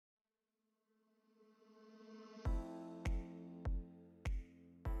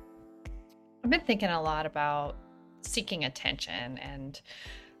been thinking a lot about seeking attention. And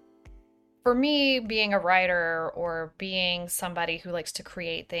for me, being a writer or being somebody who likes to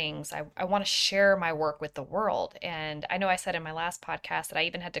create things, I want to share my work with the world. And I know I said in my last podcast that I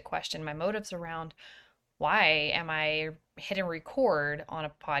even had to question my motives around why am I hit and record on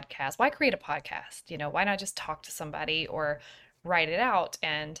a podcast? Why create a podcast? Why not just talk to somebody or write it out?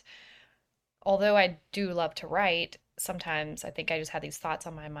 And although I do love to write, sometimes I think I just had these thoughts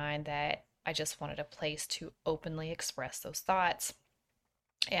on my mind that I just wanted a place to openly express those thoughts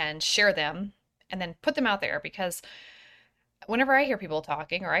and share them and then put them out there because whenever I hear people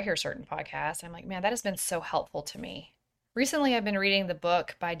talking or I hear certain podcasts, I'm like, man, that has been so helpful to me. Recently, I've been reading the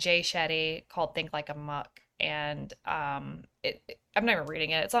book by Jay Shetty called Think Like a Monk. And I'm not even reading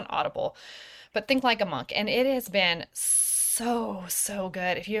it, it's on Audible, but Think Like a Monk. And it has been so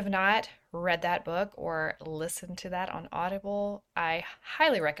good. If you have not read that book or listened to that on Audible, I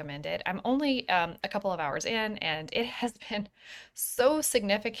highly recommend it. I'm only a couple of hours in, and it has been so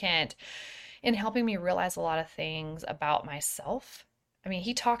significant in helping me realize a lot of things about myself. I mean,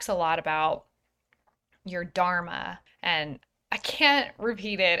 he talks a lot about your Dharma, and I can't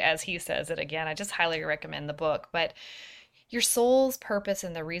repeat it as he says it again. I just highly recommend the book, but your soul's purpose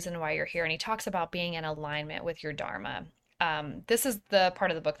and the reason why you're here. And he talks about being in alignment with your Dharma. This is the part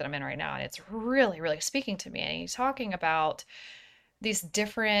of the book that I'm in right now, and it's really speaking to me. And he's talking about these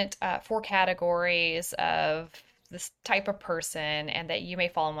different four categories of this type of person, and that you may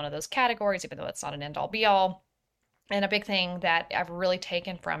fall in one of those categories, even though it's not an end all be all. And a big thing that I've really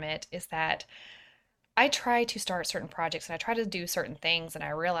taken from it is that I try to start certain projects and I try to do certain things, and I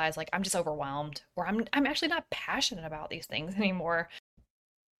realize like I'm just overwhelmed, or I'm actually not passionate about these things anymore.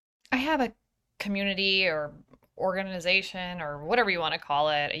 I have a community or organization or whatever you want to call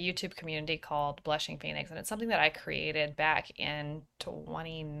it, a YouTube community called Blushing Phoenix, and it's something that I created back in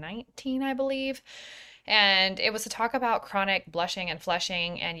 2019, I believe. And it was to talk about chronic blushing and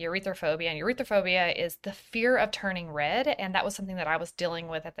flushing and urethrophobia. And urethrophobia is the fear of turning red. And that was something that I was dealing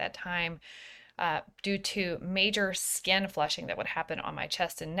with at that time due to major skin flushing that would happen on my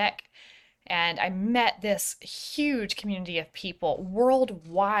chest and neck. And I met this huge community of people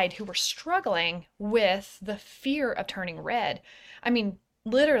worldwide who were struggling with the fear of turning red. I mean,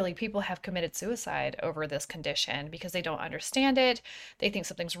 literally, people have committed suicide over this condition because they don't understand it. They think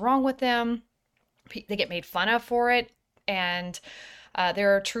something's wrong with them. They get made fun of for it. And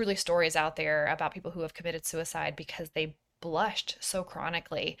there are truly stories out there about people who have committed suicide because they blushed so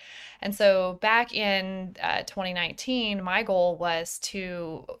chronically. And so back in 2019, my goal was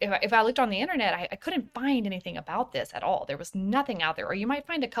to, if I looked on the internet, I couldn't find anything about this at all. There was nothing out there. Or you might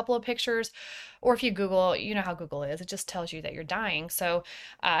find a couple of pictures, or if you Google, you know how Google is, it just tells you that you're dying. So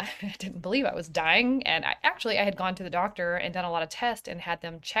I didn't believe I was dying. And I had gone to the doctor and done a lot of tests and had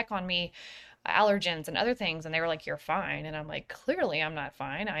them check on me allergens and other things, and they were like, you're fine. And I'm like, clearly I'm not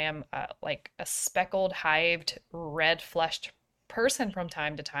fine. I am like a speckled, hived, red flushed person from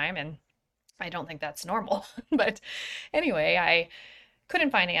time to time, and I don't think that's normal. But anyway, I couldn't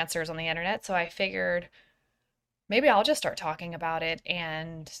find answers on the internet, so I figured maybe I'll just start talking about it,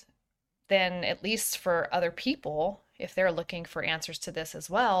 and then at least for other people, if they're looking for answers to this as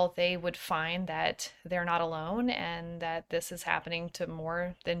well, they would find that they're not alone and that this is happening to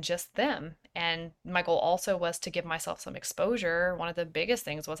more than just them. And my goal also was to give myself some exposure. One of the biggest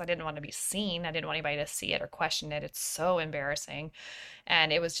things was I didn't want to be seen. I didn't want anybody to see it or question it. It's so embarrassing.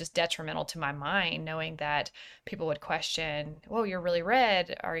 And it was just detrimental to my mind knowing that people would question, whoa, you're really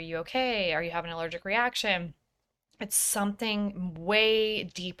red. Are you okay? Are you having an allergic reaction? It's something way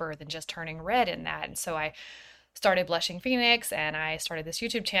deeper than just turning red in that. And so I started Blushing Phoenix, and I started this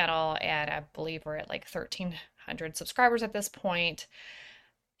YouTube channel, and I believe we're at like 1,300 subscribers at this point.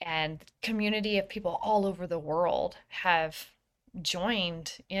 And community of people all over the world have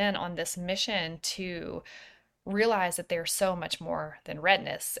joined in on this mission to realize that there's so much more than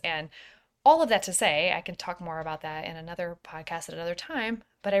redness. And all of that to say, I can talk more about that in another podcast at another time,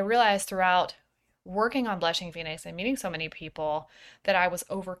 but I realized throughout working on Blushing Phoenix and meeting so many people that I was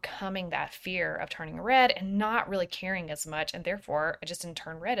overcoming that fear of turning red and not really caring as much. And therefore, I just didn't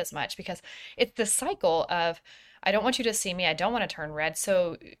turn red as much because it's the cycle of, I don't want you to see me. I don't want to turn red.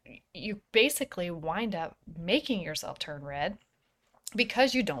 So you basically wind up making yourself turn red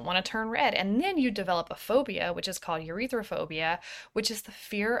because you don't want to turn red. And then you develop a phobia, which is called urethrophobia, which is the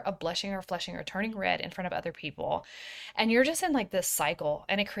fear of blushing or flushing or turning red in front of other people. And you're just in like this cycle,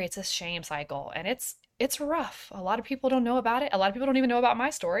 and it creates a shame cycle. And it's rough. A lot of people don't know about it. A lot of people don't even know about my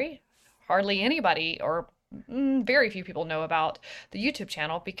story. Hardly anybody, or very few people, know about the YouTube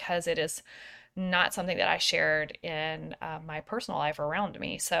channel because it is not something that I shared in my personal life around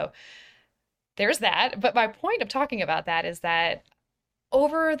me. So there's that. But my point of talking about that is that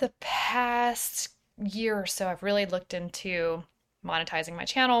over the past year or so, I've really looked into monetizing my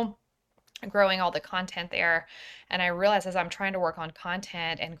channel, growing all the content there. And I realized as I'm trying to work on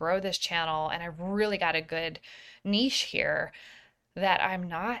content and grow this channel, and I've really got a good niche here, that I'm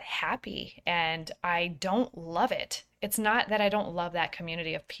not happy and I don't love it. It's not that I don't love that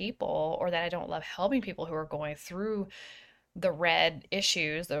community of people or that I don't love helping people who are going through the red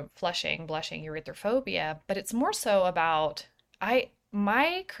issues, the flushing, blushing, urethrophobia, but it's more so about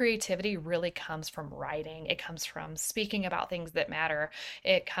my creativity really comes from writing. It comes from speaking about things that matter.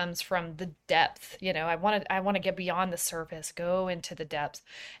 It comes from the depth. I want to get beyond the surface, go into the depths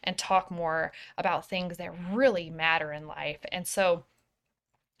and talk more about things that really matter in life. And so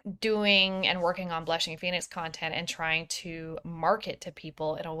doing and working on Blushing Phoenix content and trying to market to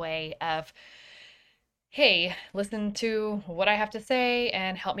people in a way of, hey, listen to what I have to say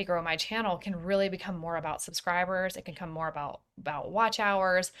and help me grow my channel can really become more about subscribers. It can become more about watch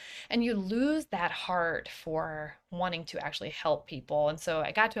hours, and you lose that heart for wanting to actually help people. And so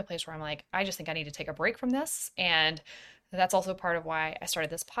I got to a place where I'm like, I just think I need to take a break from this. And that's also part of why I started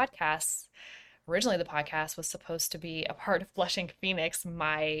this podcast. Originally, the podcast was supposed to be a part of Blushing Phoenix,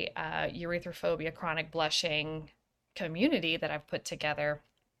 my urethrophobia, chronic blushing community that I've put together.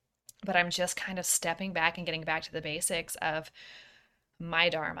 But I'm just kind of stepping back and getting back to the basics of my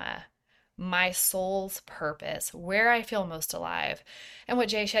Dharma, my soul's purpose, where I feel most alive. And what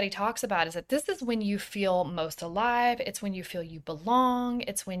Jay Shetty talks about is that this is when you feel most alive. It's when you feel you belong.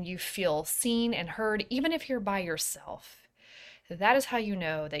 It's when you feel seen and heard, even if you're by yourself. That is how you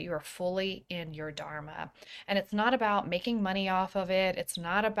know that you are fully in your Dharma. And it's not about making money off of it. It's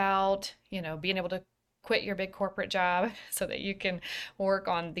not about, being able to quit your big corporate job so that you can work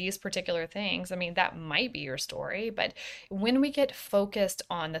on these particular things. I mean, that might be your story, but when we get focused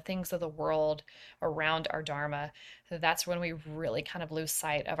on the things of the world around our Dharma, that's when we really kind of lose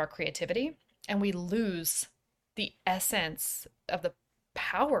sight of our creativity and we lose the essence of the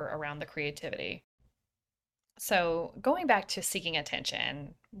power around the creativity. So, going back to seeking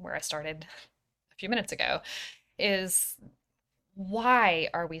attention, where I started a few minutes ago, is why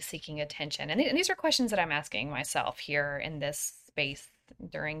are we seeking attention? And these are questions that I'm asking myself here in this space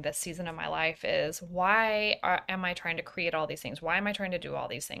during this season of my life is am I trying to create all these things? Why am I trying to do all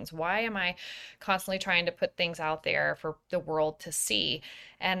these things? Why am I constantly trying to put things out there for the world to see?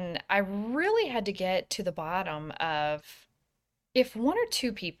 And I really had to get to the bottom of if one or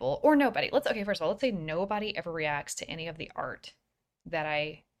two people or nobody, okay, first of all, let's say nobody ever reacts to any of the art that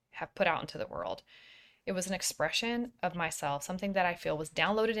I have put out into the world. It was an expression of myself, something that I feel was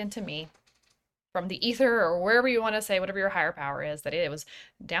downloaded into me from the ether or wherever you want to say, whatever your higher power is, that it was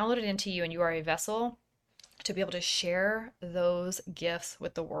downloaded into you and you are a vessel to be able to share those gifts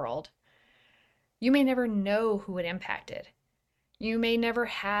with the world. You may never know who it impacted. You may never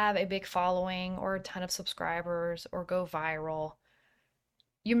have a big following or a ton of subscribers or go viral.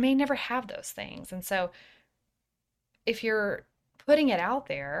 You may never have those things. And so if you're putting it out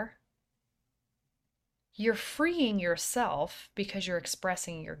there, you're freeing yourself because you're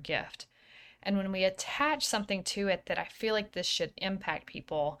expressing your gift. And when we attach something to it that I feel like this should impact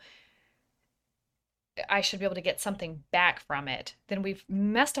people, I should be able to get something back from it, then we've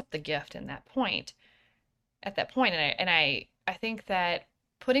messed up the gift in that point. At that point, and I think that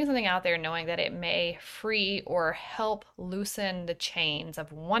putting something out there knowing that it may free or help loosen the chains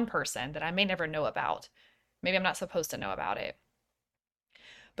of one person that I may never know about. Maybe I'm not supposed to know about it.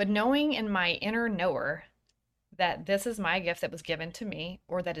 But knowing in my inner knower that this is my gift that was given to me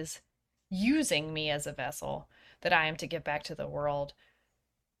or that is using me as a vessel that I am to give back to the world.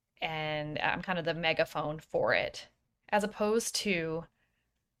 And I'm kind of the megaphone for it, as opposed to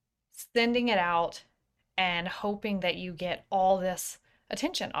sending it out and hoping that you get all this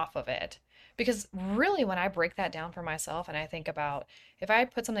attention off of it. Because really, when I break that down for myself and I think about if I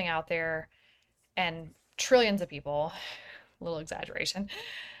put something out there and trillions of people, a little exaggeration,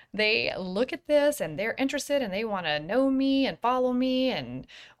 they look at this and they're interested and they want to know me and follow me and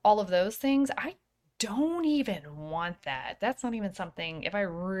all of those things. I don't even want that. That's not even something, if I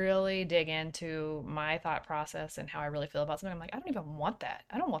really dig into my thought process and how I really feel about something, I'm like, I don't even want that.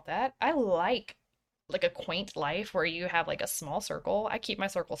 I don't want that. I like a quaint life where you have like a small circle. I keep my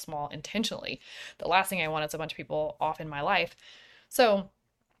circle small intentionally. The last thing I want is a bunch of people off in my life. So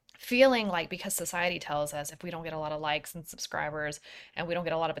feeling like because society tells us if we don't get a lot of likes and subscribers and we don't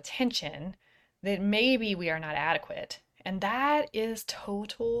get a lot of attention, that maybe we are not adequate. And that is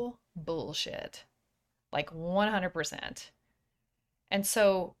total bullshit. Like 100%. And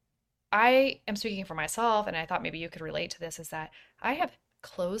so I am speaking for myself, and I thought maybe you could relate to this, is that I have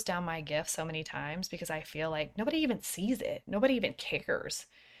close down my gift so many times because I feel like nobody even sees it, nobody even cares.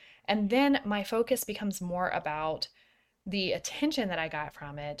 And then my focus becomes more about the attention that I got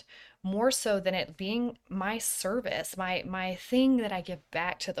from it, more so than it being my service, my thing that I give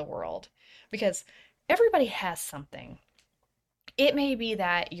back to the world. Because everybody has something. It may be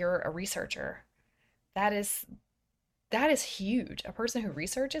that you're a researcher. That is that is huge. A person who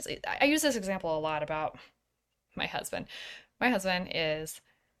researches, I use this example a lot about my husband. My husband is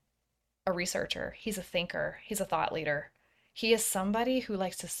a researcher. He's a thinker. He's a thought leader. He is somebody who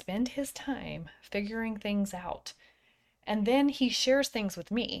likes to spend his time figuring things out. And then he shares things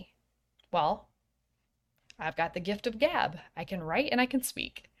with me. Well, I've got the gift of gab. I can write and I can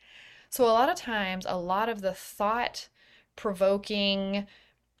speak. So, a lot of times, a lot of the thought provoking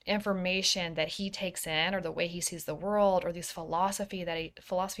information that he takes in, or the way he sees the world, or these philosophies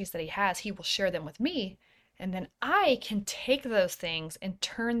that he has, he will share them with me. And then I can take those things and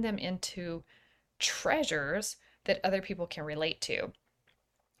turn them into treasures that other people can relate to.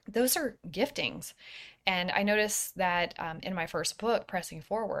 Those are giftings. And I noticed that in my first book, Pressing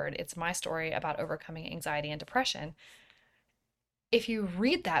Forward, it's my story about overcoming anxiety and depression. If you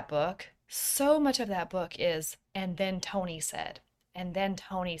read that book, so much of that book is, and then Tony said, and then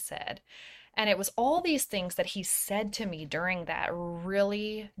Tony said. And it was all these things that he said to me during that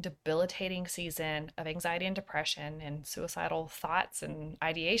really debilitating season of anxiety and depression and suicidal thoughts and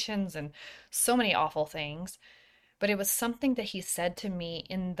ideations and so many awful things. But it was something that he said to me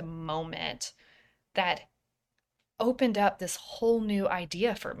in the moment that opened up this whole new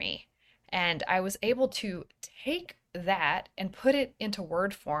idea for me. And I was able to take that and put it into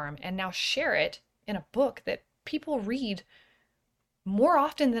word form and now share it in a book that people read more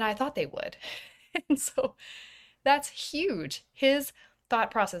often than I thought they would. And so that's huge. His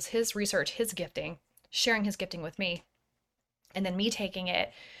thought process, his research, his gifting, sharing his gifting with me, and then me taking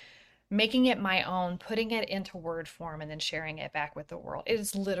it, making it my own, putting it into word form, and then sharing it back with the world. It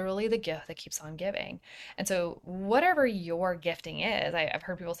is literally the gift that keeps on giving. And so, whatever your gifting is, I've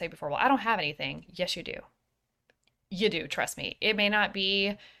heard people say before, well, I don't have anything. Yes, you do. You do, trust me. It may not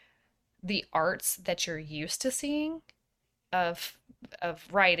be the arts that you're used to seeing of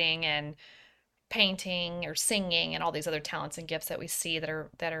writing and painting or singing and all these other talents and gifts that we see that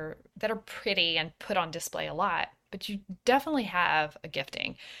are pretty and put on display a lot, but you definitely have a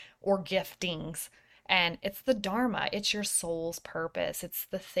gifting or giftings, and it's the Dharma. It's your soul's purpose. It's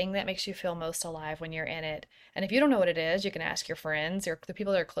the thing that makes you feel most alive when you're in it. And if you don't know what it is, you can ask your friends or the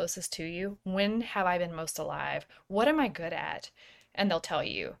people that are closest to you, when have I been most alive? What am I good at? And they'll tell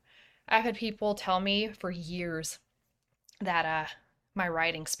you. I've had people tell me for years that my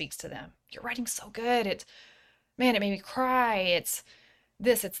writing speaks to them. Your writing's so good. It's, man, it made me cry. It's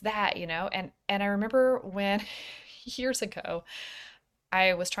this, it's that, And I remember when years ago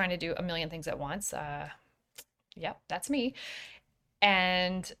I was trying to do a million things at once. Yep, that's me.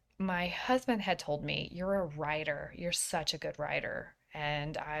 And my husband had told me, "You're a writer. You're such a good writer."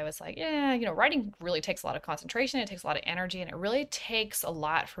 And I was like, yeah, writing really takes a lot of concentration. It takes a lot of energy, and it really takes a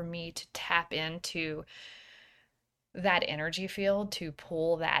lot for me to tap into that energy field to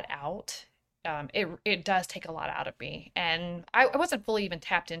pull that out. It does take a lot out of me, and I wasn't fully even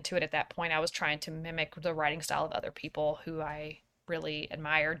tapped into it at that point. I was trying to mimic the writing style of other people who I really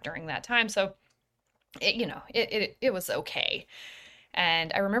admired during that time. So it was okay.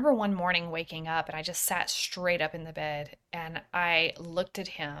 And I remember one morning waking up and I just sat straight up in the bed and I looked at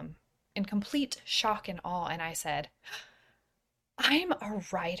him in complete shock and awe and I said, "I'm a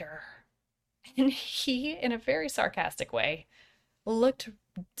writer." And he, in a very sarcastic way, looked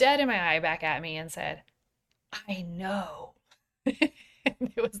dead in my eye back at me and said, "I know."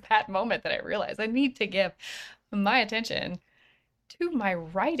 And it was that moment that I realized I need to give my attention to my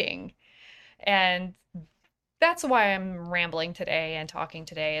writing. And that's why I'm rambling today and talking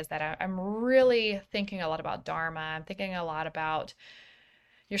today, is that I'm really thinking a lot about Dharma. I'm thinking a lot about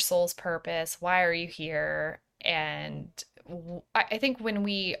your soul's purpose. Why are you here? And I think when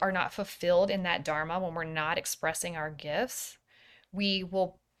we are not fulfilled in that Dharma, when we're not expressing our gifts,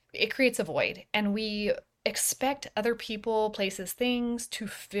 it creates a void, and we expect other people, places, things to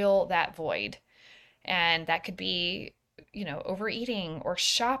fill that void. And that could be, overeating or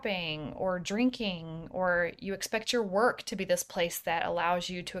shopping or drinking, or you expect your work to be this place that allows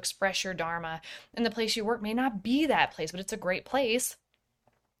you to express your Dharma. And the place you work may not be that place, but it's a great place.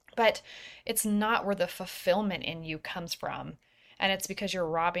 But it's not where the fulfillment in you comes from. And it's because you're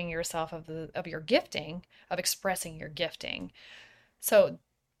robbing yourself of your gifting, of expressing your gifting. So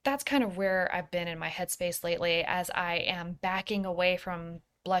that's kind of where I've been in my headspace lately, as I am backing away from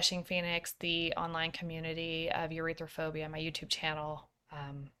Blushing Phoenix, the online community of urethrophobia, my YouTube channel.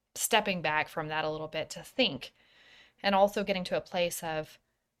 stepping back from that a little bit to think, and also getting to a place of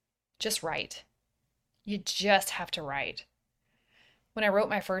just write. You just have to write. When I wrote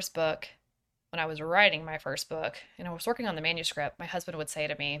my first book, when I was writing my first book, and I was working on the manuscript, my husband would say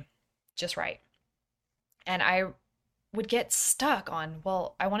to me, just write. And I would get stuck on,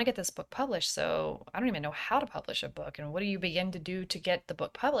 well, I want to get this book published, so I don't even know how to publish a book. And what do you begin to do to get the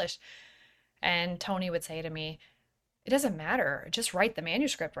book published? And Tony would say to me, it doesn't matter. Just write the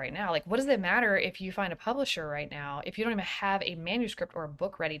manuscript right now. Like, what does it matter if you find a publisher right now if you don't even have a manuscript or a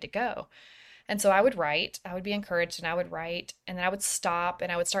book ready to go? And so I would write, I would be encouraged and I would write, and then I would stop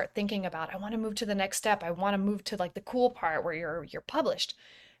and I would start thinking about, I want to move to the next step. I want to move to like the cool part where you're published.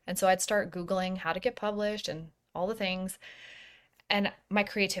 And so I'd start Googling how to get published and all the things. And my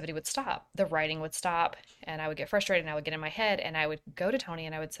creativity would stop. The writing would stop and I would get frustrated and I would get in my head and I would go to Tony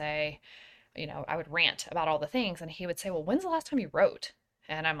and I would say, I would rant about all the things. And he would say, well, when's the last time you wrote?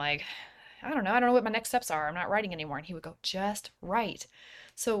 And I'm like, I don't know. I don't know what my next steps are. I'm not writing anymore. And he would go, just write.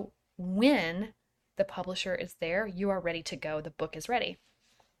 So when the publisher is there, you are ready to go. The book is ready.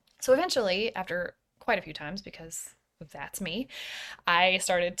 So eventually, after quite a few times, because that's me, I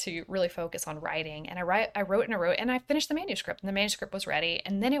started to really focus on writing. And I wrote and I wrote, and I finished the manuscript, and the manuscript was ready.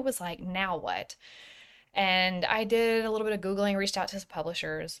 And then it was like, now what? And I did a little bit of Googling, reached out to some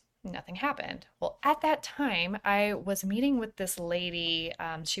publishers. Nothing happened. Well, at that time, I was meeting with this lady.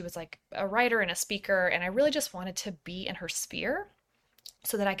 She was like a writer and a speaker, and I really just wanted to be in her sphere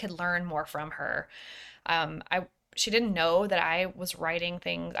so that I could learn more from her. I She didn't know that I was writing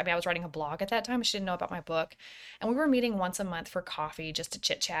things. I mean, I was writing a blog at that time. She didn't know about my book. And we were meeting once a month for coffee just to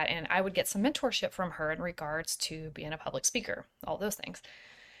chit chat. And I would get some mentorship from her in regards to being a public speaker, all those things.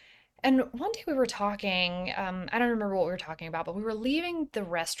 And one day we were talking, I don't remember what we were talking about, but we were leaving the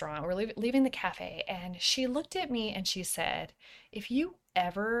restaurant, we were leaving the cafe, and she looked at me and she said, if you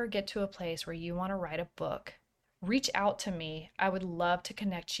ever get to a place where you want to write a book, reach out to me. I would love to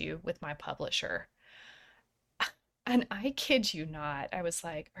connect you with my publisher. And I kid you not, I was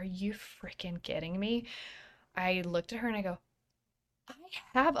like, are you freaking kidding me? I looked at her and I go, I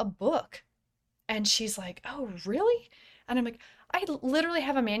have a book. And she's like, oh, really? And I'm like, I literally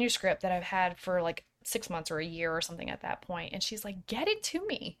have a manuscript that I've had for like 6 months or a year or something at that point. And she's like, get it to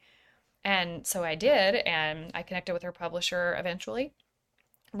me. And so I did. And I connected with her publisher eventually,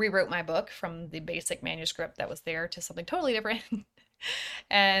 rewrote my book from the basic manuscript that was there to something totally different.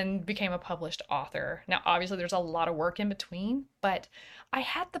 And became a published author. Now, obviously, there's a lot of work in between, but I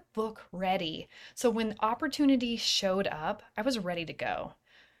had the book ready. So when opportunity showed up, I was ready to go.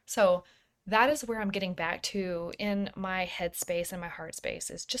 So that is where I'm getting back to in my headspace and my heart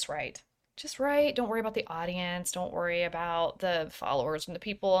space is just write. Just write. Don't worry about the audience. Don't worry about the followers and the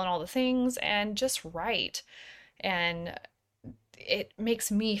people and all the things, and just write. And it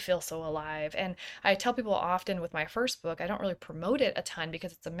makes me feel so alive. And I tell people often with my first book, I don't really promote it a ton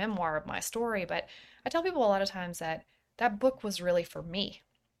because it's a memoir of my story, but I tell people a lot of times that that book was really for me.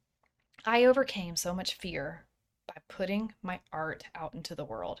 I overcame so much fear by putting my art out into the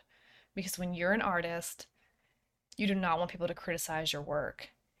world. Because when you're an artist, you do not want people to criticize your work.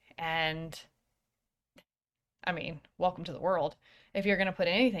 And I mean, welcome to the world. If you're going to put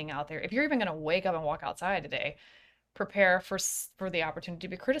anything out there, if you're even going to wake up and walk outside today, prepare for the opportunity to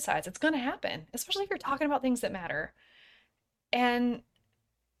be criticized. It's going to happen, especially if you're talking about things that matter. And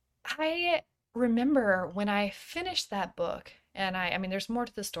I remember when I finished that book, and I mean, there's more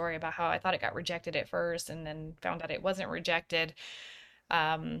to the story about how I thought it got rejected at first and then found out it wasn't rejected,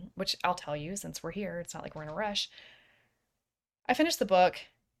 which I'll tell you since we're here. It's not like we're in a rush. I finished the book.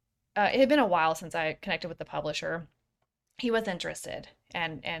 It had been a while since I connected with the publisher. He was interested,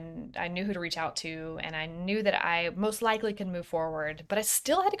 and I knew who to reach out to, and I knew that I most likely could move forward, but I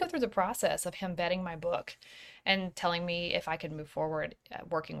still had to go through the process of him vetting my book and telling me if I could move forward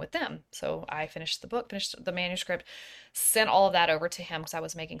working with them. So I finished the book, finished the manuscript, sent all of that over to him because I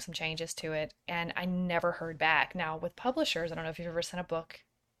was making some changes to it, and I never heard back. Now with publishers, I don't know if you've ever sent a book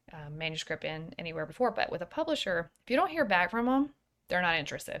manuscript in anywhere before, but with a publisher, if you don't hear back from them, they're not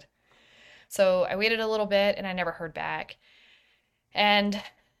interested. So I waited a little bit and I never heard back. And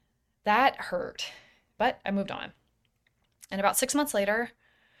that hurt, but I moved on. And about 6 months later,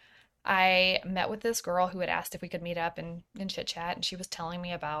 I met with this girl who had asked if we could meet up and chit chat, and she was telling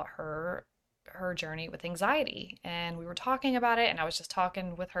me about her journey with anxiety. And we were talking about it, and I was just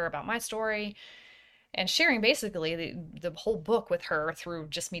talking with her about my story and sharing basically the whole book with her through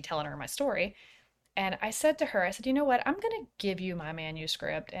just me telling her my story. And I said to her, I said, you know what? I'm going to give you my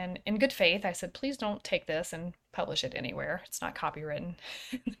manuscript. And in good faith, I said, please don't take this and publish it anywhere. It's not copywritten,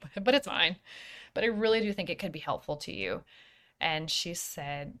 but it's mine. But I really do think it could be helpful to you. And she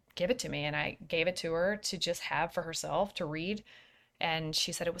said, give it to me. And I gave it to her to just have for herself to read. And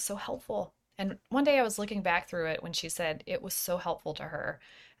she said it was so helpful. And one day I was looking back through it when she said it was so helpful to her.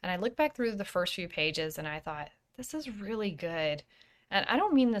 And I looked back through the first few pages and I thought, this is really good. And I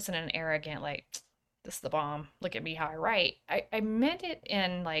don't mean this in an arrogant, like, this is the bomb. Look at me how I write. I meant it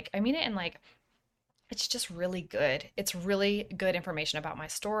in like, I mean it in like, it's just really good. It's really good information about my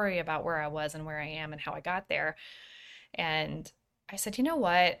story, about where I was and where I am and how I got there. And I said, you know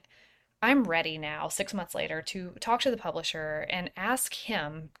what? I'm ready now, 6 months later, to talk to the publisher and ask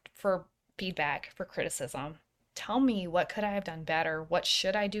him for feedback, for criticism. Tell me, what could I have done better? What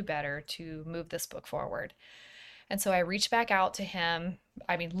should I do better to move this book forward? And so I reached back out to him.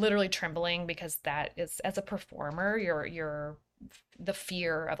 I mean, literally trembling, because that is, as a performer, you're the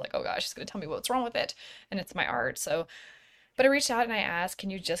fear of like, oh gosh, he's going to tell me what's wrong with it. And it's my art. So, but I reached out and I asked, can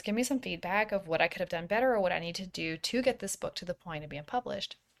you just give me some feedback of what I could have done better or what I need to do to get this book to the point of being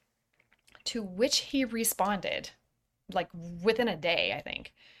published? To which he responded, like within a day, I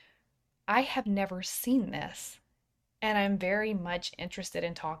think, I have never seen this. And I'm very much interested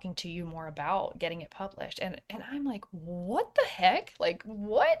in talking to you more about getting it published. And I'm like, what the heck? Like,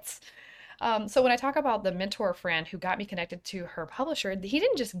 what? So when I talk about the mentor friend who got me connected to her publisher, he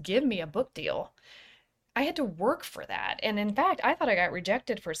didn't just give me a book deal. I had to work for that. And in fact, I thought I got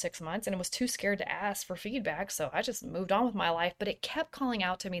rejected for 6 months and was too scared to ask for feedback. So I just moved on with my life. But it kept calling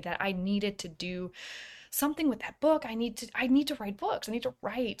out to me that I needed to do something with that book. I need to write books. I need to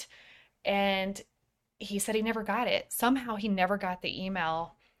write. And he said he never got it. Somehow he never got the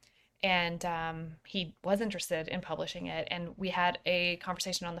email. And he was interested in publishing it. And we had a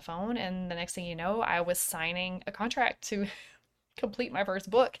conversation on the phone. And the next thing you know, I was signing a contract to complete my first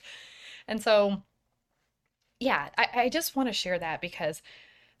book. And so yeah, I just want to share that because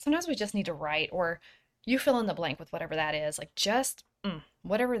sometimes we just need to write, or you fill in the blank with whatever that is. Like just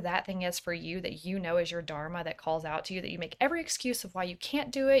whatever that thing is for you that you know is your Dharma that calls out to you, that you make every excuse of why you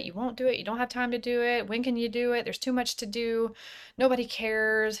can't do it, you won't do it, you don't have time to do it, when can you do it? There's too much to do, nobody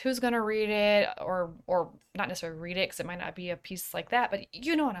cares, who's gonna read it, or not necessarily read it because it might not be a piece like that, but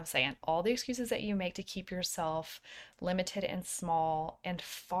you know what I'm saying. All the excuses that you make to keep yourself limited and small and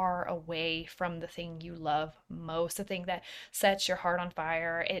far away from the thing you love most, the thing that sets your heart on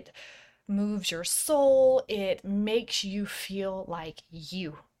fire. It moves your soul. It makes you feel like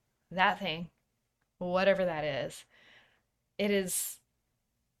you. That thing, whatever that is, it is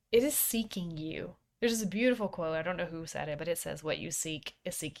it is seeking you. There's this beautiful quote, I don't know who said it, but it says what you seek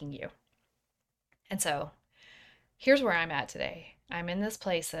is seeking you. And so, here's where I'm at today. I'm in this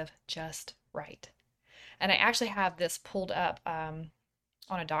place of just right. And I actually have this pulled up on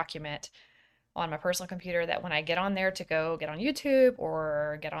a document on my personal computer that when I get on there to go get on YouTube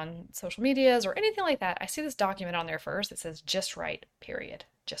or get on social medias or anything like that, I see this document on there first. It says just right, period,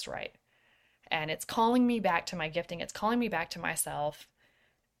 just right. And it's calling me back to my gifting. It's calling me back to myself.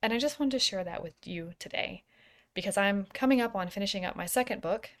 And I just wanted to share that with you today because I'm coming up on finishing up my second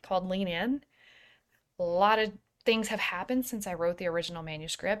book called Lean In. A lot of things have happened since I wrote the original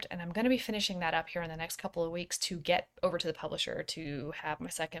manuscript, and I'm going to be finishing that up here in the next couple of weeks to get over to the publisher to have my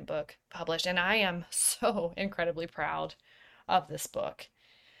second book published. And I am so incredibly proud of this book.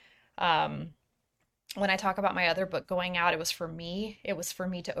 Um, when I talk about my other book going out, it was for me. It was for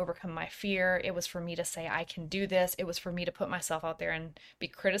me to overcome my fear. It was for me to say, I can do this. It was for me to put myself out there and be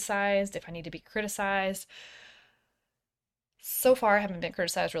criticized if I need to be criticized. So far, I haven't been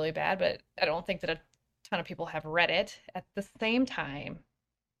criticized really bad, but I don't think that a ton of people have read it. At the same time,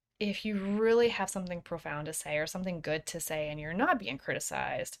 if you really have something profound to say or something good to say and you're not being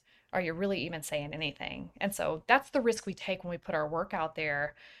criticized, are you really even saying anything? And so that's the risk we take when we put our work out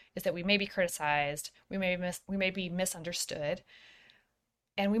there, is that we may be criticized, we may be misunderstood,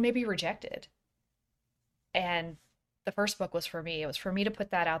 and we may be rejected. And the first book was for me. It was for me to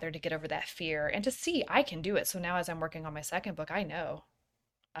put that out there to get over that fear and to see I can do it. So now as I'm working on my second book, I know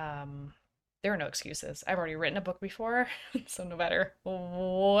um, there are no excuses. I've already written a book before, so no matter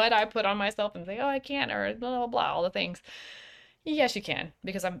what I put on myself and say, oh, I can't, or blah, blah, blah, all the things. Yes, you can,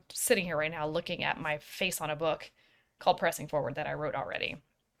 because I'm sitting here right now looking at my face on a book called Pressing Forward that I wrote already.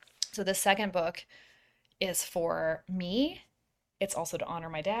 So the second book is for me. It's also to honor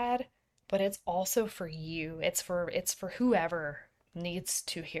my dad, but it's also for you. It's for whoever needs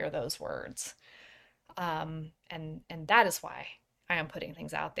to hear those words. And that is why I am putting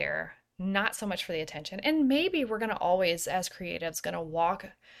things out there, not so much for the attention. And maybe we're gonna always, as creatives, gonna walk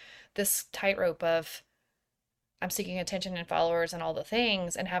this tightrope of I'm seeking attention and followers and all the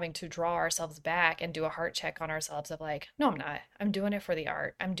things, and having to draw ourselves back and do a heart check on ourselves of like, no, I'm not. I'm doing it for the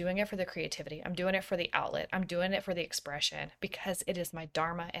art. I'm doing it for the creativity. I'm doing it for the outlet. I'm doing it for the expression because it is my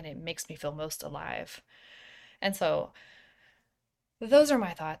Dharma and it makes me feel most alive. And so those are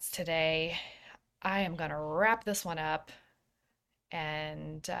my thoughts today. I am going to wrap this one up.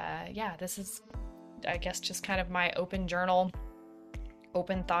 And yeah, this is, I guess, just kind of my open journal,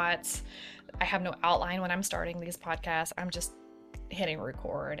 open thoughts. I have no outline when I'm starting these podcasts. I'm just hitting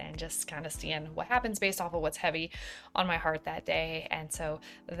record and just kind of seeing what happens based off of what's heavy on my heart that day. And so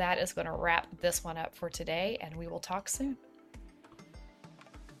that is going to wrap this one up for today, and we will talk soon.